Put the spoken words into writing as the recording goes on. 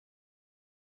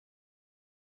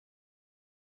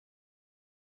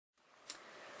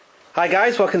Hi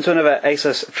guys, welcome to another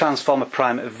ASUS Transformer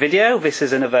Prime video. This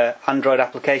is another Android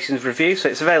applications review, so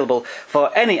it's available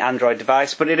for any Android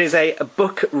device, but it is a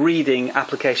book reading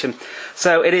application,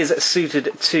 so it is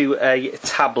suited to a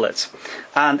tablet,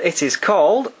 and it is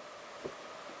called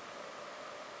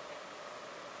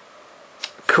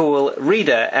Cool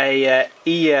Reader, a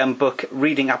e-book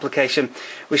reading application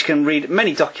which can read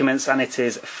many documents, and it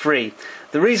is free.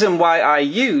 The reason why I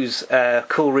use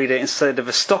Cool Reader instead of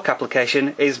a stock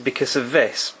application is because of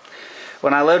this.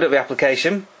 When I load up the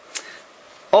application,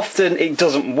 often it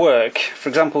doesn't work. For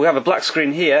example, we have a black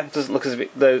screen here, it doesn't look as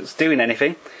though it's doing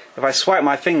anything. If I swipe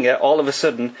my finger, all of a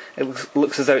sudden it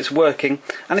looks as though it's working,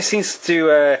 and it seems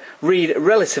to read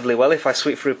relatively well if I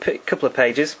sweep through a couple of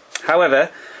pages.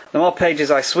 However, the more pages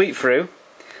I sweep through,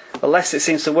 the less it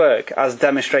seems to work. As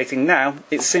demonstrating now,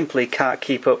 it simply can't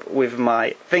keep up with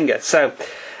my finger. So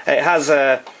it has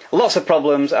lots of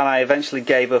problems, and I eventually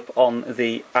gave up on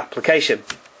the application.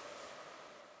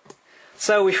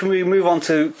 So if we move on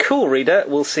to Cool Reader,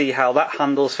 we'll see how that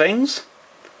handles things.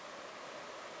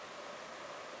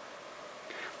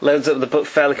 Loads up the book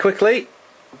fairly quickly,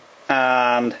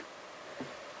 and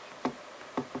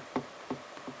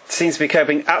seems to be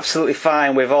coping absolutely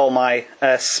fine with all my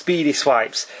speedy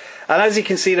swipes. And as you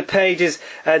can see, the page is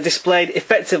displayed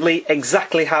effectively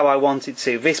exactly how I want it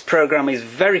to. This program is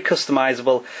very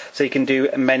customizable, so you can do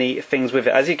many things with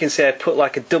it. As you can see, I put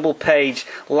like a double page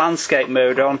landscape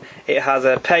mode on. It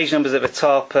has page numbers at the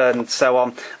top and so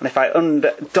on. And if I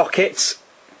undock it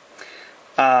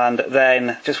and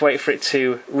then just wait for it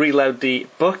to reload the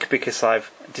book, because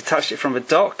I've detached it from the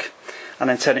dock, and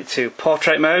then turn it to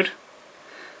portrait mode,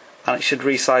 and it should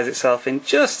resize itself in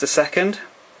just a second.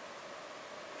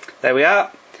 There we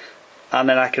are, and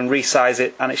then I can resize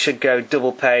it, and it should go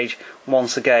double page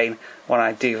once again when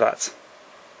I do that,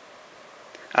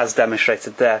 as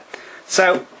demonstrated there.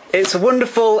 So it's a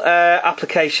wonderful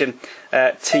application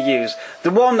to use.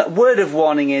 The one word of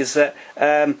warning is that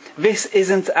this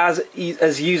isn't as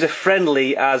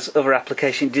user-friendly as other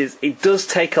applications. It does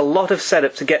take a lot of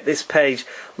setup to get this page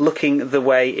looking the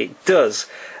way it does.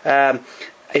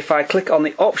 If I click on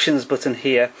the options button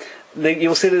here,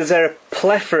 you'll see that there are a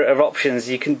plethora of options.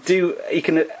 You can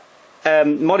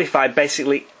modify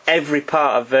basically every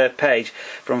part of the page,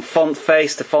 from font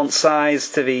face to font size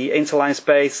to the interline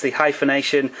space, the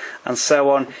hyphenation, and so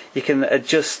on. You can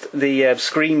adjust the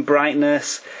screen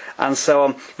brightness and so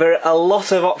on. There are a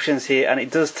lot of options here, and it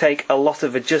does take a lot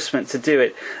of adjustment to do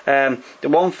it. The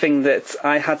one thing that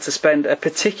I had to spend a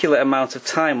particular amount of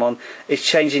time on is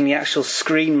changing the actual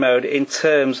screen mode in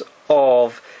terms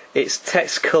of its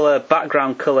text colour,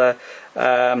 background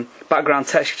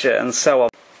texture, and so on.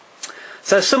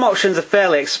 So some options are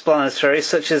fairly explanatory,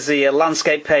 such as the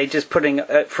landscape pages, putting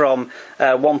it from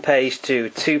 1 page to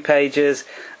 2 pages,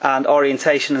 and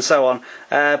orientation and so on.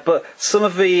 But some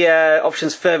of the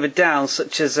options further down,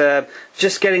 such as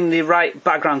just getting the right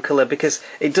background colour, because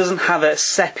it doesn't have a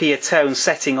sepia tone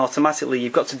setting automatically.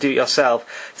 You've got to do it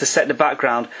yourself to set the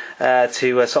background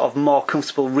to a sort of more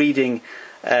comfortable reading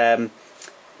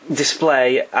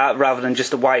display rather than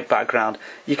just a white background.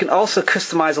 You can also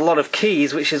customize a lot of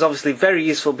keys, which is obviously very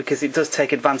useful because it does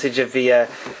take advantage of the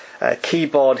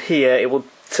keyboard here. It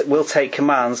will take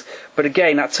commands, but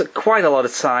again, that took quite a lot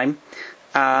of time.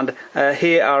 And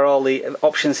here are all the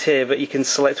options here that you can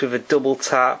select with a double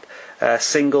tap,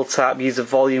 single tap, use the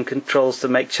volume controls to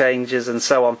make changes, and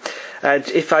so on.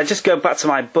 If I just go back to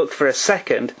my book for a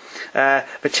second,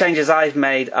 the changes I've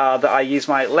made are that I use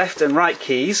my left and right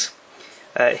keys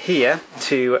here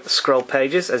to scroll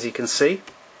pages, as you can see.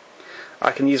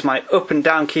 I can use my up and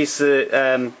down keys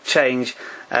to change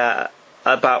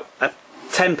about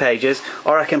 10 pages,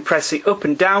 or I can press the up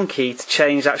and down key to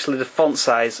change actually the font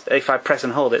size if I press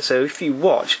and hold it. So if you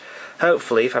watch,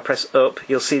 hopefully if I press up,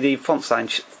 you'll see the font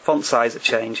size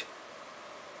change.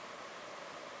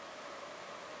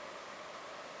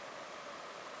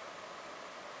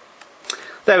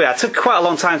 There we are. It took quite a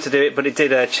long time to do it, but it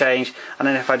did change. And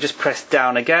then if I just press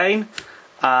down again,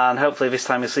 and hopefully this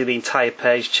time you'll see the entire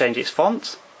page change its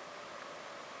font,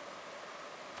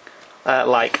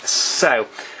 like so.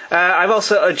 I've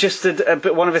also adjusted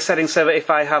one of the settings so that if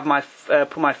I have my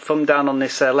put my thumb down on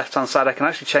this left-hand side, I can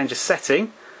actually change the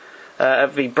setting,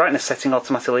 the brightness setting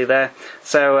automatically there.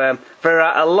 So there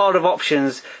are a lot of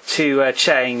options to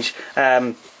change.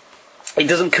 It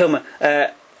doesn't come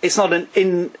it's not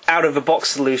an out of the box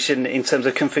solution in terms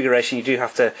of configuration. You do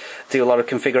have to do a lot of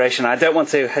configuration. I don't want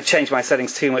to change my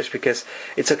settings too much because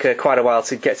it took quite a while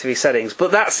to get to these settings.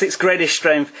 But that's its greatest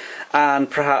strength and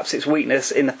perhaps its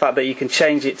weakness in the fact that you can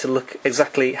change it to look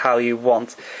exactly how you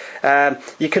want.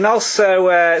 You can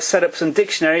also set up some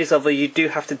dictionaries, although you do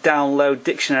have to download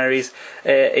dictionaries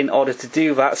in order to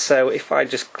do that. So if I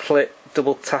just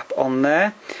double tap on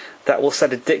there, that will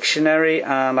set a dictionary,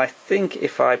 and I think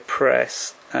if I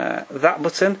press that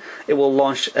button, it will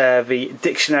launch the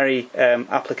dictionary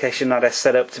application that I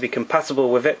set up to be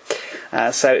compatible with it.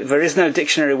 So there is no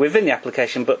dictionary within the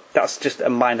application, but that's just a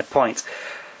minor point.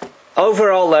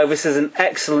 Overall though, this is an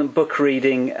excellent book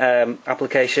reading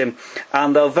application,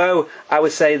 and although I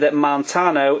would say that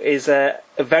Montano is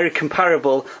very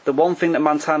comparable, the one thing that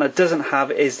Montano doesn't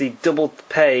have is the double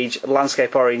page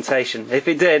landscape orientation. If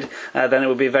it did, then it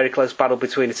would be a very close battle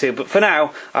between the two, but for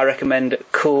now I recommend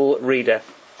Cool Reader.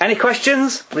 Any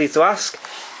questions? Please do ask.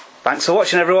 Thanks for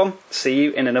watching everyone. See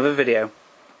you in another video.